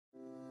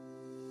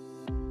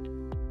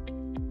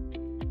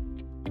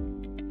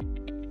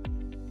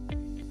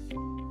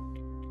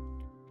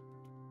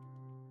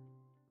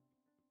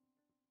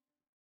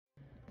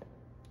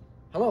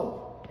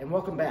and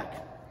welcome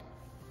back.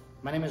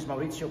 My name is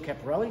Maurizio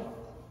Caparelli.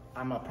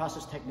 I'm a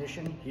process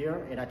technician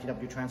here at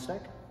ITW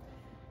Transtech,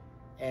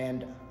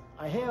 and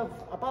I have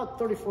about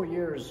 34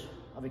 years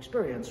of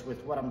experience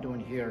with what I'm doing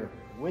here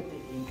with the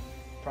ink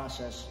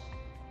process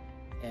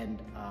and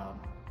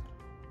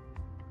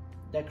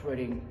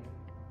decorating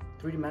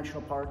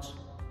three-dimensional parts,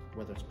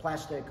 whether it's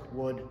plastic,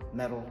 wood,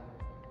 metal,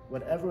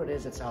 whatever it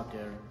is that's out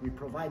there. We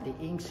provide the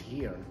inks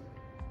here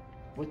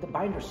with the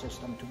binder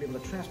system to be able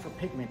to transfer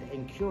pigment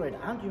and cure it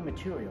onto your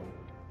material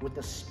with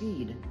the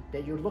speed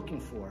that you're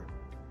looking for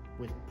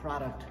with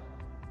product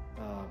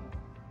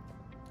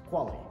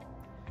quality.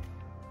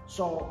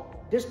 So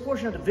this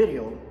portion of the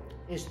video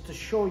is to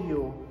show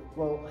you,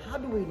 well, how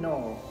do we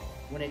know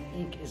when an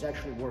ink is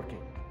actually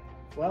working?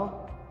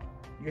 Well,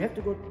 you have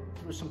to go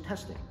through some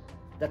testing.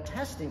 The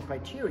testing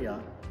criteria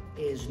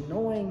is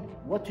knowing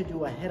what to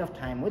do ahead of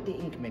time with the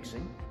ink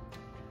mixing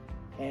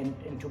and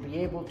to be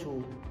able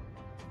to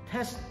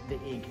test the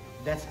ink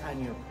that's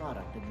on your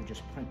product that you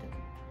just printed.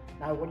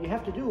 Now, what you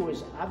have to do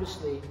is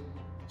obviously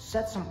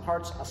set some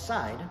parts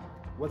aside,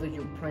 whether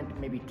you print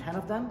maybe 10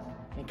 of them,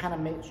 and kind of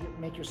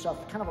make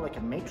yourself kind of like a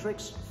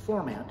matrix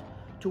format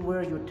to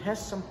where you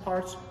test some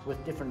parts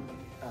with different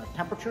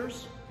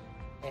temperatures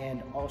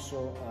and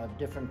also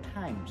different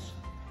times.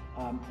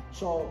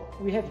 So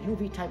we have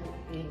UV type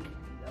ink,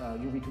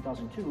 UV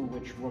 2002,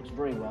 which works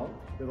very well.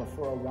 We have a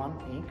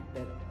 401 ink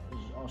that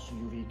is also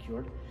UV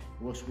cured.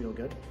 It works real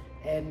good.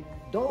 And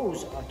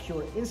those are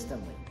cured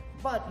instantly,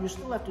 but you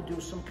still have to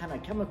do some kind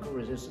of chemical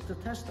resistance to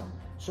test them.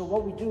 So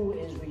what we do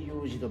is we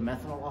use either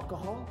methanol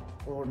alcohol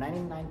or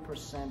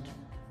 99%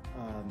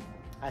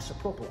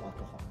 isopropyl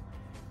alcohol,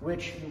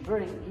 which you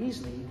very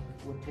easily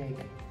would take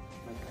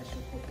like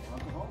isopropyl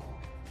alcohol.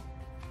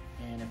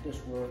 And if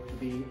this were to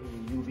be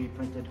a UV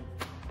printed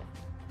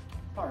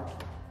part,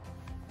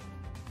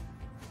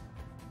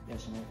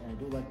 yes, and I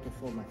do like to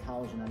fold my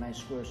towels in a nice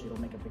square so you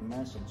don't make a big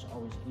mess, and it's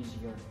always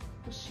easier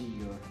to see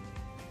your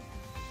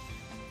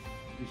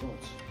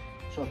results.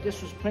 So if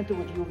this was printed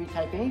with UV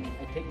type ink,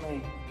 I take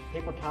my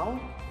paper towel,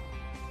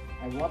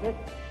 I rub it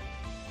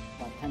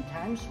about 10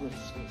 times with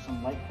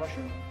some light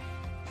pressure,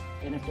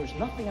 and if there's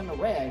nothing on the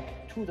rag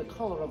to the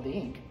color of the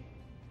ink,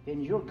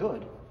 then you're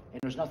good,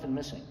 and there's nothing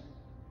missing,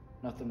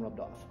 nothing rubbed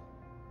off.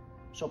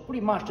 So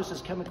pretty much this is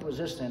chemical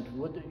resistant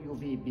with the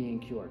UV being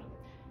cured.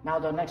 Now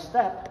the next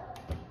step,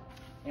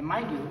 and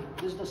mind you,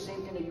 this is the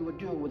same thing that you would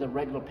do with a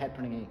regular pad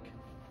printing ink.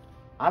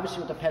 Obviously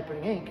with the pad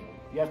printing ink,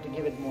 you have to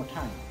give it more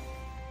time.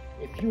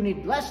 If you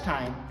need less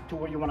time to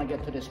where you want to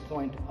get to this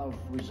point of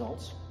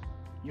results,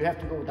 you have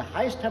to go with the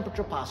highest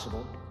temperature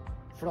possible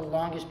for the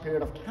longest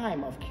period of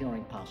time of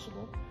curing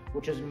possible,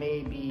 which is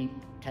maybe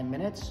 10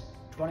 minutes,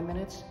 20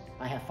 minutes,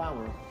 a half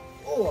hour,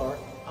 or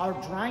our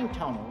drying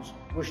tunnels,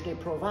 which they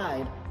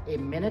provide a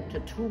minute to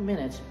 2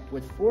 minutes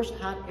with forced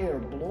hot air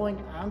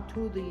blowing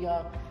onto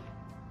the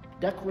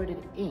decorated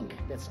ink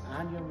that's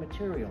on your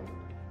material,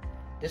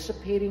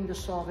 dissipating the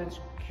solvents,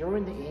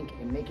 curing the ink,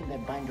 and making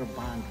that binder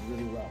bond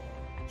really well.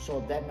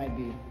 So that might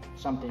be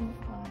something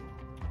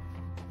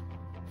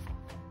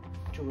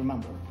to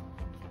remember.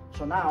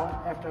 So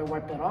now, after I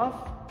wipe that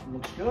off, it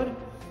looks good.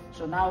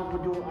 So now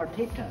we'll do our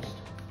tape test.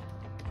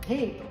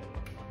 Tape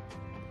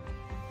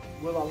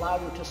will allow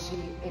you to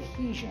see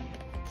adhesion.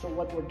 So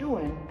what we're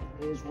doing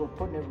is we're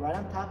putting it right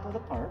on top of the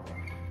part,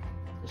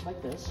 just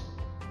like this.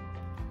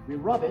 We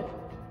rub it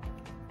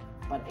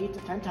about 8 to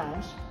 10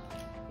 times,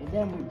 and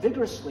then we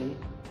vigorously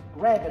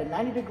grab it at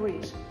 90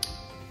 degrees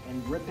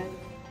and rip it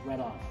right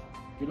off.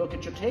 You look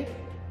at your tape,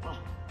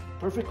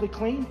 perfectly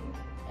clean,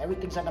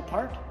 everything's on the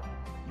part,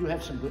 you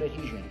have some good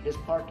adhesion. This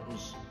part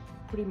is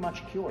pretty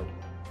much cured.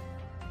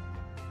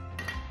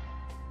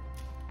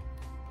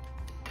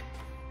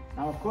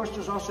 Now, of course,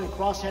 there's also a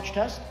crosshatch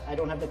test. I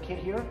don't have the kit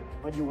here,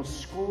 but you will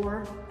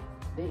score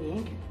the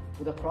ink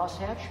with a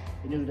crosshatch,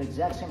 and you do the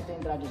exact same thing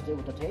that I just did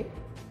with the tape.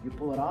 You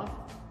pull it off,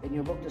 and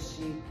you look to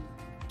see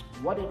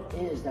what it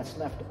is that's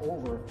left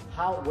over,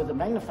 how, with a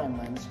magnifying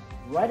lens,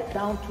 right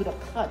down to the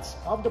cuts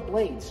of the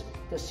blades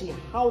to see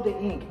how the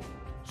ink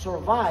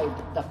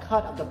survived the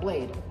cut of the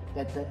blade,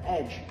 that the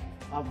edge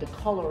of the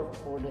color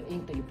or the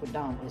ink that you put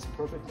down is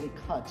perfectly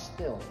cut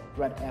still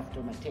right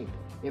after my tape.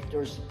 If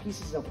there's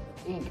pieces of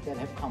ink that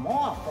have come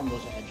off from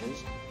those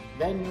edges,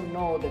 then you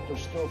know that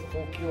there's still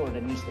full cure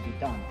that needs to be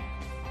done,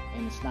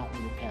 and it's not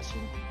really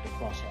passing the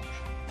crosshatch.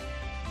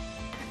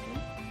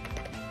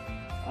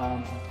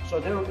 Okay. So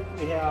there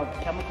we have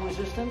chemical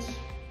resistance,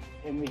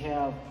 and we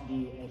have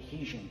the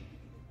adhesion.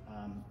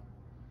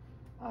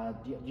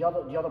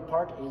 The other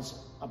part is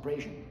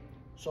abrasion.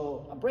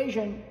 So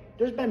abrasion,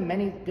 there's been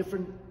many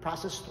different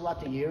processes throughout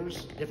the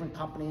years, different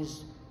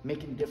companies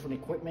making different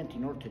equipment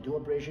in order to do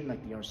abrasion,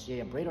 like the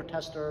RCA abrader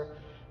tester.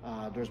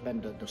 There's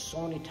been the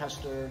Sony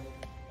tester,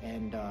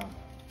 and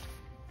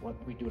what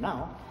we do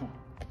now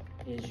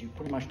is you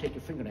pretty much take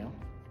your fingernail,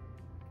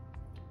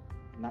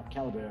 not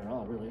calibrate at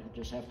all really,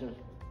 just have to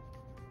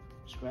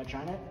scratch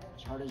on it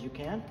as hard as you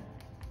can.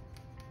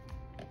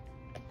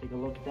 Take a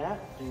look at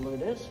that, take a look at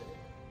this.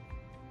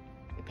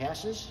 It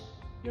passes,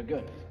 you're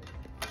good.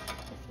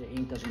 If the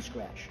ink doesn't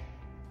scratch.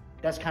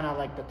 That's kind of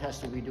like the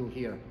test that we do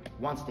here.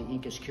 Once the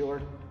ink is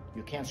cured,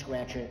 you can't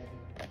scratch it,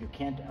 you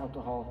can't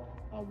alcohol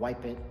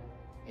wipe it,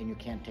 and you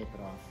can't tape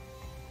it off.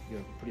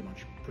 You're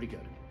pretty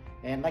good.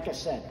 And like I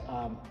said,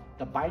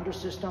 the binder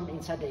system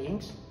inside the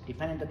inks,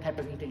 depending on the type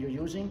of ink that you're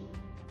using,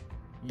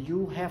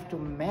 you have to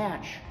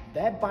match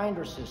that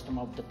binder system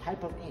of the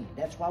type of ink.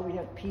 That's why we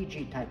have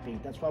PG type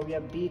ink. That's why we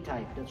have B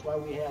type. That's why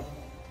we have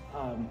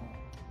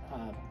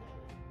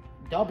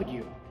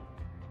W,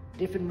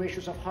 different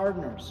ratios of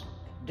hardeners,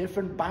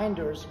 different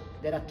binders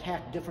that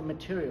attack different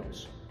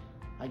materials.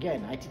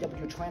 Again,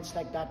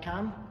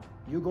 itwtransstack.com.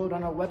 You go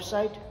on our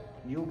website,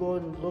 you go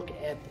and look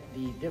at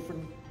the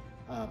different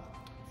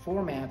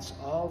formats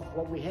of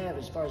what we have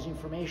as far as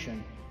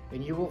information,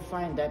 and you will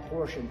find that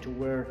portion to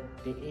where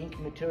the ink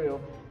material,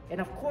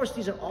 and of course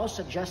these are all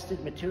suggested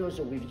materials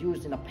that we've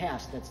used in the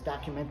past, that's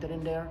documented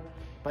in there,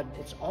 but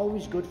it's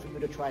always good for you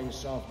to try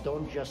yourself.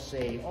 Don't just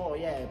say, oh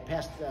yeah,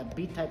 passed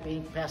B-type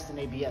ink, passed an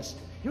ABS.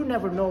 You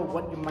never know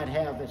what you might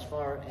have as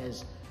far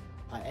as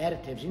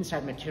additives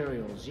inside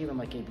materials, even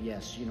like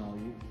ABS. You know,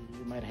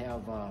 you might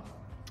have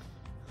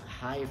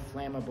high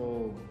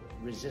flammable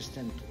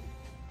resistant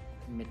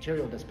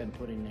material that's been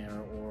put in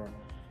there, or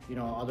you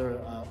know,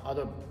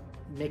 other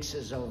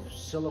mixes of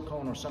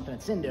silicone or something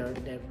that's in there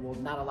that will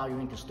not allow your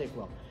ink to stick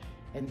well.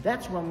 And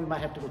that's when we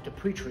might have to go to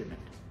pre-treatment.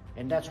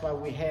 And that's why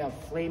we have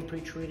flame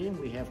pre-treating,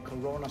 we have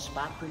Corona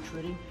spot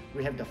pre-treating,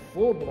 we have the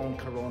full-blown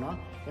Corona,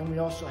 and we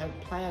also have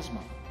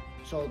plasma.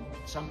 So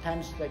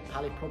sometimes like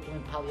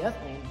polypropylene,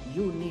 polyethylene,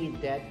 you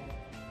need that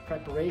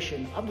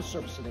preparation of the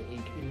surface of the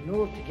ink in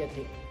order to get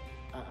the,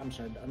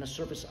 on the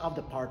surface of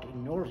the part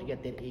in order to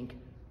get that ink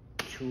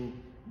to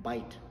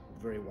bite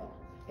very well.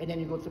 And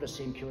then you go through the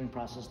same curing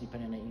process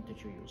depending on the ink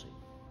that you're using.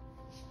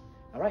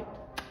 All right,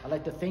 I'd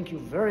like to thank you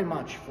very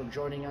much for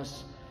joining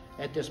us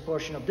at this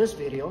portion of this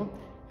video,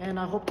 and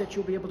I hope that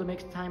you'll be able to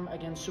make time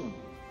again soon.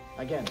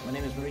 Again, my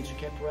name is Maurizio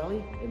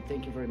Caporelli, and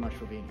thank you very much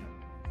for being here.